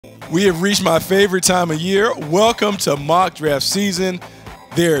We have reached my favorite time of year. Welcome to mock draft season.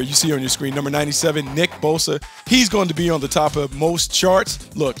 There, you see on your screen, number 97, Nick Bosa. He's going to be on the top of most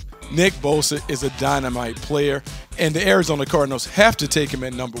charts. Look, Nick Bosa is a dynamite player, and the Arizona Cardinals have to take him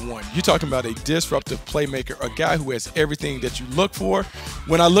at number 1. You're talking about a disruptive playmaker, a guy who has everything that you look for.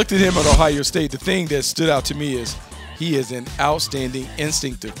 When I looked at him at Ohio State, the thing that stood out to me is he is an outstanding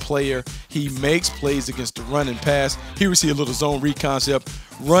instinctive player. He makes plays against the run and pass. Here we see a little zone read concept,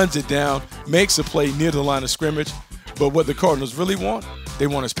 runs it down, makes a play near the line of scrimmage. But what the Cardinals really want, they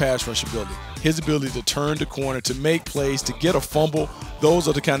want his pass rush ability. His ability to turn the corner, to make plays, to get a fumble. Those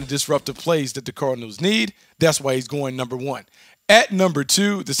are the kind of disruptive plays that the Cardinals need. That's why he's going number 1. At number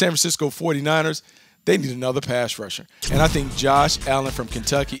 2, the San Francisco 49ers, they need another pass rusher. And I think Josh Allen from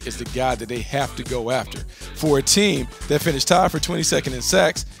Kentucky is the guy that they have to go after. For a team that finished tied for 22nd in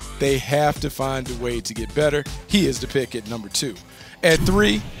sacks, they have to find a way to get better. He is the pick at number 2. At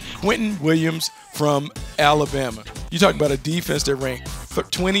 3, Quentin Williams from Alabama. You talk about a defense that ranked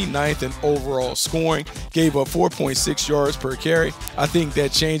 29th in overall scoring, gave up 4.6 yards per carry. I think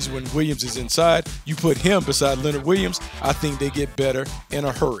that changes when Williams is inside. You put him beside Leonard Williams, I think they get better in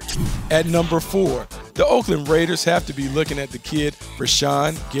a hurry. At number 4, the Oakland Raiders have to be looking at the kid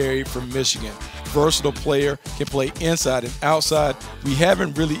Rashawn Gary from Michigan. Versatile player, can play inside and outside. We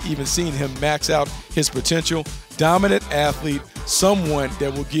haven't really even seen him max out his potential. Dominant athlete, someone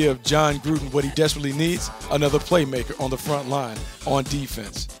that will give John Gruden what he desperately needs, another playmaker on the front line on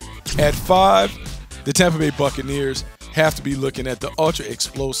defense. At 5, the Tampa Bay Buccaneers have to be looking at the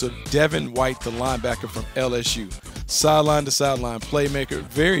ultra-explosive Devin White, the linebacker from LSU. Sideline-to-sideline playmaker,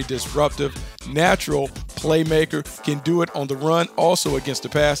 very disruptive, natural playmaker, can do it on the run, also against the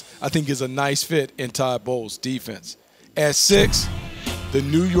pass. I think is a nice fit in Todd Bowles' defense. At 6, the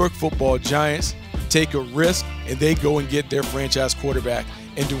New York Football Giants take a risk, and they go and get their franchise quarterback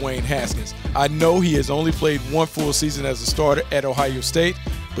in Dwayne Haskins. I know he has only played one full season as a starter at Ohio State,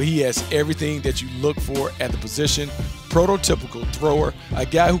 but he has everything that you look for at the position. Prototypical thrower, a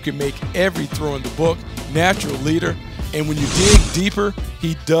guy who can make every throw in the book, natural leader, and when you dig deeper,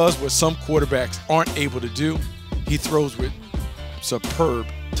 he does what some quarterbacks aren't able to do. He throws with superb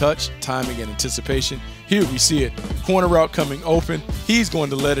touch, timing, and anticipation. Here we see it. Corner route coming open. He's going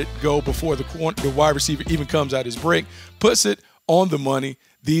to let it go before the wide receiver even comes out his break. Puts it on the money.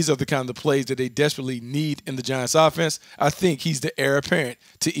 These are the kind of plays that they desperately need in the Giants offense. I think he's the heir apparent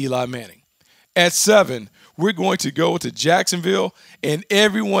to Eli Manning. At 7, we're going to go to Jacksonville, and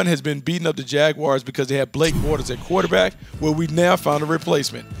everyone has been beating up the Jaguars because they have Blake Bortles at quarterback. Well, we've now found a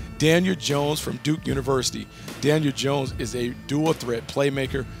replacement. Daniel Jones from Duke University. Daniel Jones is a dual threat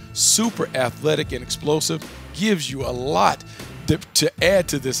playmaker, super athletic and explosive, gives you a lot to add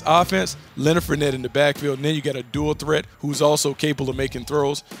to this offense. Leonard Fournette in the backfield, and then you got a dual threat who's also capable of making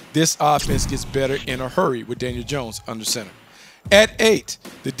throws. This offense gets better in a hurry with Daniel Jones under center. At 8,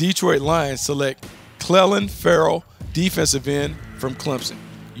 the Detroit Lions select Clelin Ferrell, defensive end from Clemson.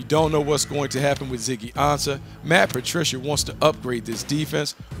 You don't know what's going to happen with Ziggy Ansah. Matt Patricia wants to upgrade this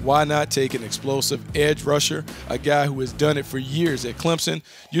defense. Why not take an explosive edge rusher, a guy who has done it for years at Clemson?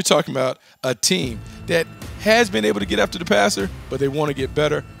 You're talking about a team that has been able to get after the passer, but they want to get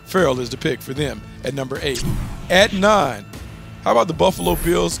better. Ferrell is the pick for them at number 8. At 9, how about the Buffalo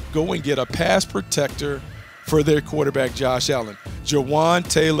Bills go and get a pass protector for their quarterback, Josh Allen? Jawan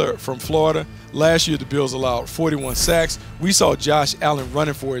Taylor from Florida. Last year, the Bills allowed 41 sacks. We saw Josh Allen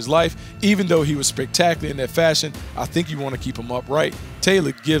running for his life. Even though he was spectacular in that fashion, I think you want to keep him upright.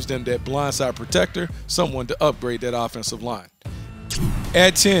 Taylor gives them that blindside protector, someone to upgrade that offensive line.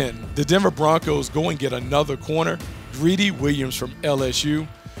 At 10, the Denver Broncos go and get another corner, Greedy Williams from LSU.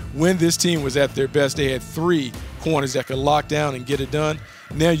 When this team was at their best, they had 3 corners that could lock down and get it done.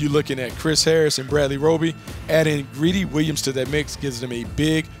 Now you're looking at Chris Harris and Bradley Roby. Adding Greedy Williams to that mix gives them a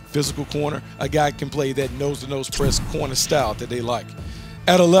big physical corner, a guy who can play that nose-to-nose press corner style that they like.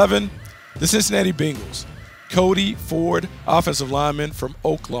 At 11, the Cincinnati Bengals. Cody Ford, offensive lineman from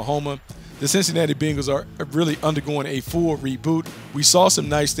Oklahoma. The Cincinnati Bengals are really undergoing a full reboot. We saw some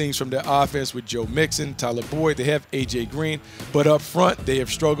nice things from their offense with Joe Mixon, Tyler Boyd. They have A.J. Green. But up front, they have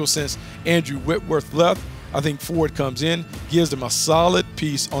struggled since Andrew Whitworth left. I think Ford comes in, gives them a solid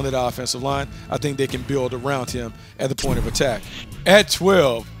piece on that offensive line. I think they can build around him at the point of attack. At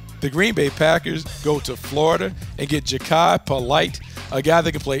 12, the Green Bay Packers go to Florida and get Ja'Kai Polite, a guy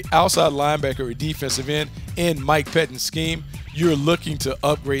that can play outside linebacker or defensive end in Mike Pettine's scheme. You're looking to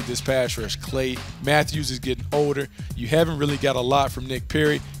upgrade this pass rush. Clay Matthews is getting older. You haven't really got a lot from Nick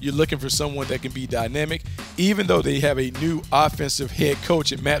Perry. You're looking for someone that can be dynamic. Even though they have a new offensive head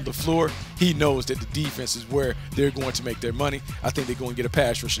coach in Matt LaFleur, he knows that the defense is where they're going to make their money. I think they're going to get a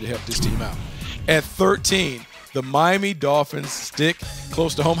pass rusher to help this team out. At 13, the Miami Dolphins stick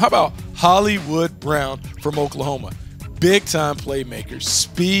close to home. How about Hollywood Brown from Oklahoma? Big-time playmaker,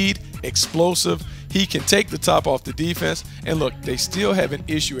 speed, explosive. He can take the top off the defense. And look, they still have an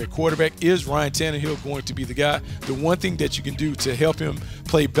issue at quarterback. Is Ryan Tannehill going to be the guy? The one thing that you can do to help him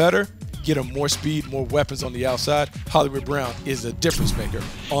play better, get him more speed, more weapons on the outside. Hollywood Brown is a difference maker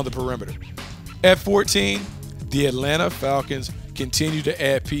on the perimeter. At 14, the Atlanta Falcons continue to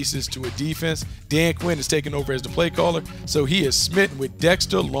add pieces to a defense. Dan Quinn is taking over as the play caller, so he is smitten with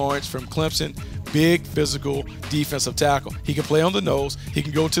Dexter Lawrence from Clemson. Big physical defensive tackle. He can play on the nose, he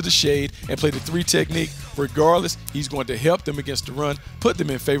can go to the shade and play the 3 technique. Regardless, he's going to help them against the run, put them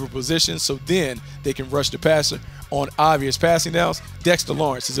in favorable positions so then they can rush the passer on obvious passing downs. Dexter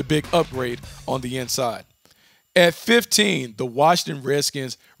Lawrence is a big upgrade on the inside. At 15, the Washington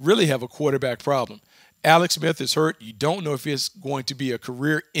Redskins really have a quarterback problem. Alex Smith is hurt. You don't know if it's going to be a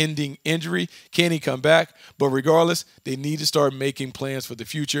career-ending injury. Can he come back? But regardless, they need to start making plans for the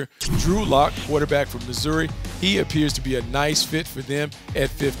future. Drew Lock, quarterback from Missouri, he appears to be a nice fit for them at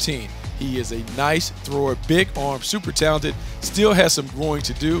 15. He is a nice thrower, big arm, super talented, still has some growing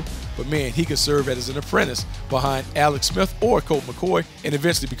to do, but man, he could serve as an apprentice behind Alex Smith or Colt McCoy and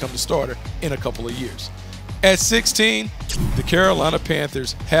eventually become the starter in a couple of years. At 16, the Carolina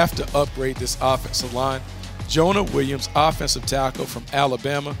Panthers have to upgrade this offensive line. Jonah Williams, offensive tackle from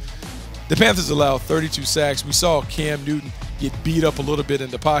Alabama. The Panthers allowed 32 sacks. We saw Cam Newton get beat up a little bit in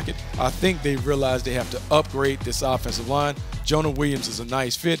the pocket. I think they realized they have to upgrade this offensive line. Jonah Williams is a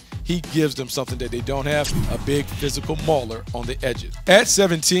nice fit. He gives them something that they don't have, a big physical mauler on the edges. At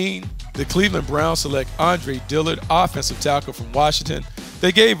 17, the Cleveland Browns select Andre Dillard, offensive tackle from Washington.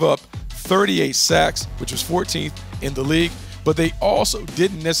 They gave up 38 sacks, which was 14th in the league, but they also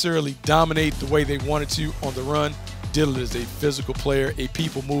didn't necessarily dominate the way they wanted to on the run. Dillard is a physical player, a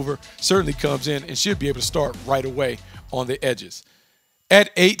people mover, certainly comes in and should be able to start right away on the edges. At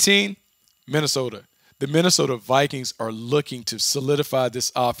 18, Minnesota. The Minnesota Vikings are looking to solidify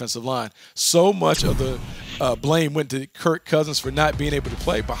this offensive line. So much of the blame went to Kirk Cousins for not being able to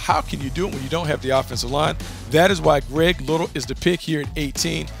play, but how can you do it when you don't have the offensive line? That is why Greg Little is the pick here at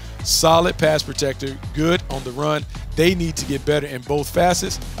 18. Solid pass protector, good on the run. They need to get better in both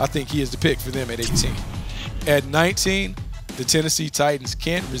facets. I think he is the pick for them at 18. At 19, the Tennessee Titans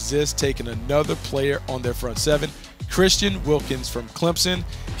can't resist taking another player on their front seven. Christian Wilkins from Clemson,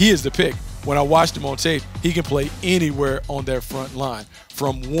 he is the pick. When I watched him on tape, he can play anywhere on their front line.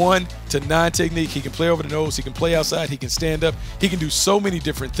 From 1 to 9 technique, he can play over the nose, he can play outside, he can stand up, he can do so many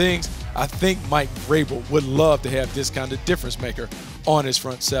different things. I think Mike Vrabel would love to have this kind of difference maker on his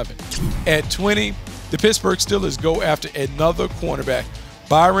front seven. At 20, the Pittsburgh Steelers go after another cornerback,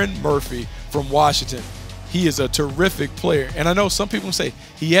 Byron Murphy from Washington. He is a terrific player, and I know some people say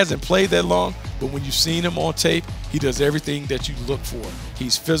he hasn't played that long, but when you've seen him on tape, he does everything that you look for.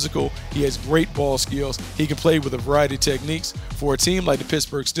 He's physical, he has great ball skills, he can play with a variety of techniques. For a team like the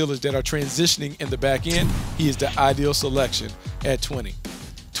Pittsburgh Steelers that are transitioning in the back end, he is the ideal selection at 20.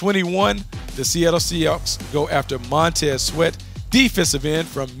 21, the Seattle Seahawks go after Montez Sweat, defensive end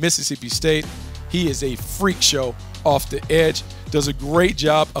from Mississippi State. He is a freak show off the edge, does a great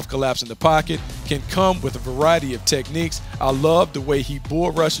job of collapsing the pocket, can come with a variety of techniques. I love the way he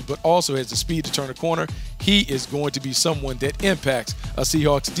bull rushes, but also has the speed to turn a corner. He is going to be someone that impacts a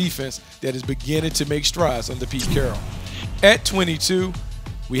Seahawks defense that is beginning to make strides under Pete Carroll. At 22,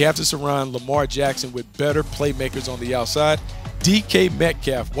 we have to surround Lamar Jackson with better playmakers on the outside. DK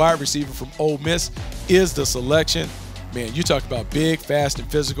Metcalf, wide receiver from Ole Miss, is the selection. Man, you talk about big, fast, and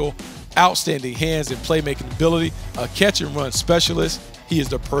physical, outstanding hands and playmaking ability, a catch-and-run specialist. He is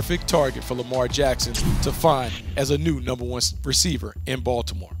the perfect target for Lamar Jackson to find as a new #1 receiver in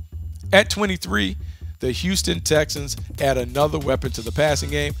Baltimore. At 23, the Houston Texans add another weapon to the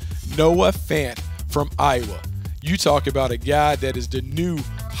passing game, Noah Fant from Iowa. You talk about a guy that is the new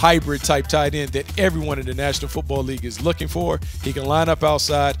hybrid type tight end that everyone in the National Football League is looking for. He can line up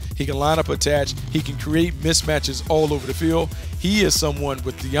outside, he can line up attached, he can create mismatches all over the field. He is someone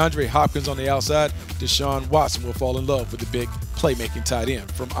with DeAndre Hopkins on the outside. Deshaun Watson will fall in love with the big playmaking tight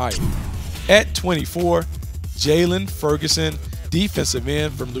end from Iowa. At 24, Jalen Ferguson, defensive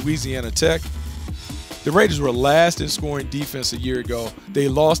end from Louisiana Tech. The Raiders were last in scoring defense a year ago. They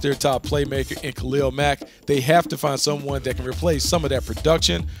lost their top playmaker in Khalil Mack. They have to find someone that can replace some of that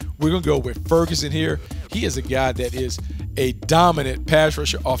production. We're going to go with Ferguson here. He is a guy that is a dominant pass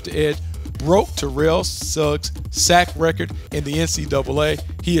rusher off the edge, broke Terrell Suggs' sack record in the NCAA.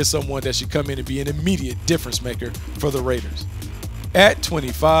 He is someone that should come in and be an immediate difference maker for the Raiders. At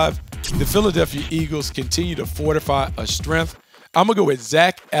 25, the Philadelphia Eagles continue to fortify a strength. I'm going to go with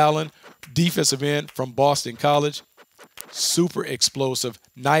Zach Allen, defensive end from Boston College. Super explosive,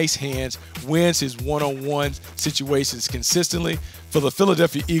 nice hands, wins his one-on-one situations consistently. For the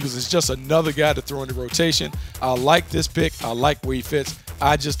Philadelphia Eagles, it's just another guy to throw in the rotation. I like this pick. I like where he fits.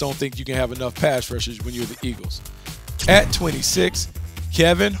 I just don't think you can have enough pass rushers when you're the Eagles. At 26,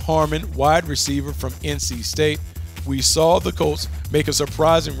 Kevin Harmon, wide receiver from NC State. We saw the Colts make a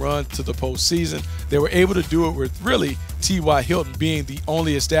surprising run to the postseason. They were able to do it with really T.Y. Hilton being the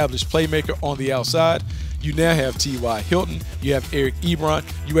only established playmaker on the outside. You now have T.Y. Hilton. You have Eric Ebron.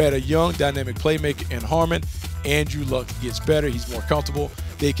 You add a young, dynamic playmaker in Harmon. Andrew Luck gets better. He's more comfortable.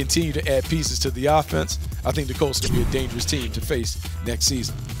 They continue to add pieces to the offense. I think the Colts can be a dangerous team to face next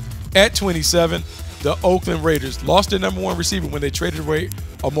season. At 27, the Oakland Raiders lost their #1 receiver when they traded away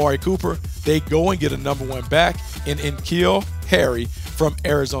Amari Cooper. They go and get a #1 back in N'Keal Harry from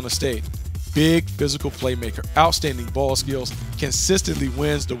Arizona State. Big physical playmaker, outstanding ball skills, consistently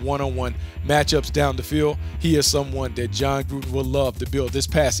wins the one-on-one matchups down the field. He is someone that John Gruden will love to build this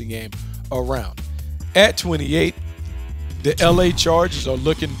passing game around. At 28, the LA Chargers are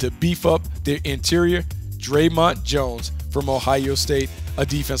looking to beef up their interior. Draymond Jones from Ohio State, a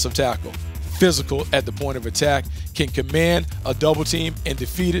defensive tackle. Physical at the point of attack, can command a double team and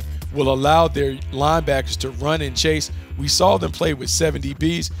defeat it, will allow their linebackers to run and chase. We saw them play with 7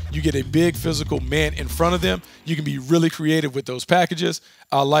 DBs. You get a big physical man in front of them. You can be really creative with those packages.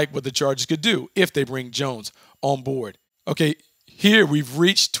 I like what the Chargers could do if they bring Jones on board. Okay, here we've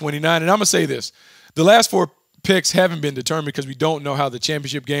reached 29, and I'm going to say this. The last 4 picks haven't been determined because we don't know how the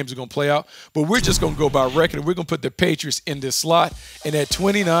championship games are going to play out, but we're just going to go by record, and we're going to put the Patriots in this slot. And at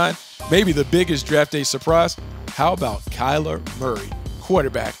 29, maybe the biggest draft day surprise, how about Kyler Murray,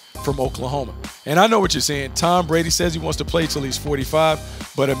 quarterback from Oklahoma? And I know what you're saying. Tom Brady says he wants to play till he's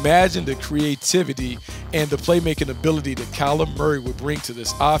 45, but imagine the creativity and the playmaking ability that Kyler Murray would bring to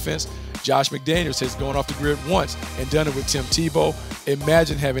this offense. Josh McDaniels has gone off the grid once and done it with Tim Tebow.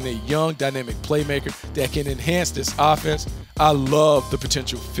 Imagine having a young, dynamic playmaker that can enhance this offense. I love the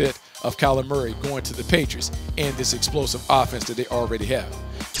potential fit of Kyler Murray going to the Patriots and this explosive offense that they already have.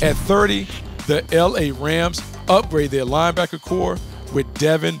 At 30, the LA Rams upgrade their linebacker core with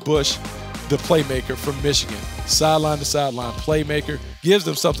Devin Bush, the playmaker from Michigan. Sideline-to-sideline playmaker. Gives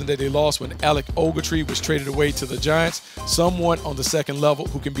them something that they lost when Alec Ogletree was traded away to the Giants. Someone on the second level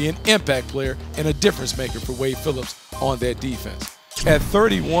who can be an impact player and a difference maker for Wade Phillips on that defense. At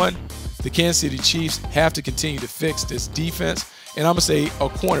 31, the Kansas City Chiefs have to continue to fix this defense. And I'm going to say a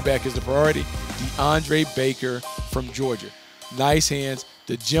cornerback is the priority. DeAndre Baker from Georgia. Nice hands.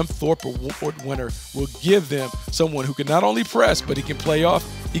 The Jim Thorpe Award winner will give them someone who can not only press, but he can play off.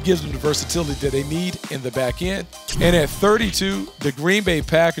 He gives them the versatility that they need in the back end. And at 32, the Green Bay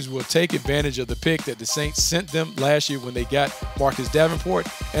Packers will take advantage of the pick that the Saints sent them last year when they got Marcus Davenport.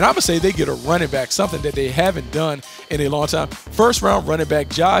 And I'm going to say they get a running back, something that they haven't done in a long time. First-round running back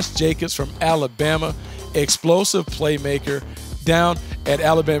Josh Jacobs from Alabama, explosive playmaker. Down at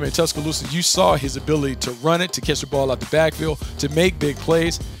Alabama and Tuscaloosa, you saw his ability to run it, to catch the ball out the backfield, to make big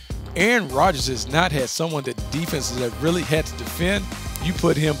plays. Aaron Rodgers has not had someone that the defenses have really had to defend. You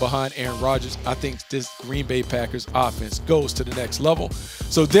put him behind Aaron Rodgers, I think this Green Bay Packers offense goes to the next level.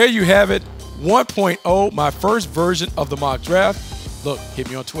 So there you have it, 1.0, my first version of the mock draft. Look, hit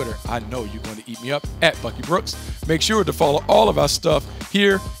me on Twitter. I know you're going to eat me up at Bucky Brooks. Make sure to follow all of our stuff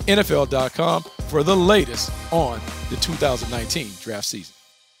here, NFL.com, for the latest on the 2019 draft season.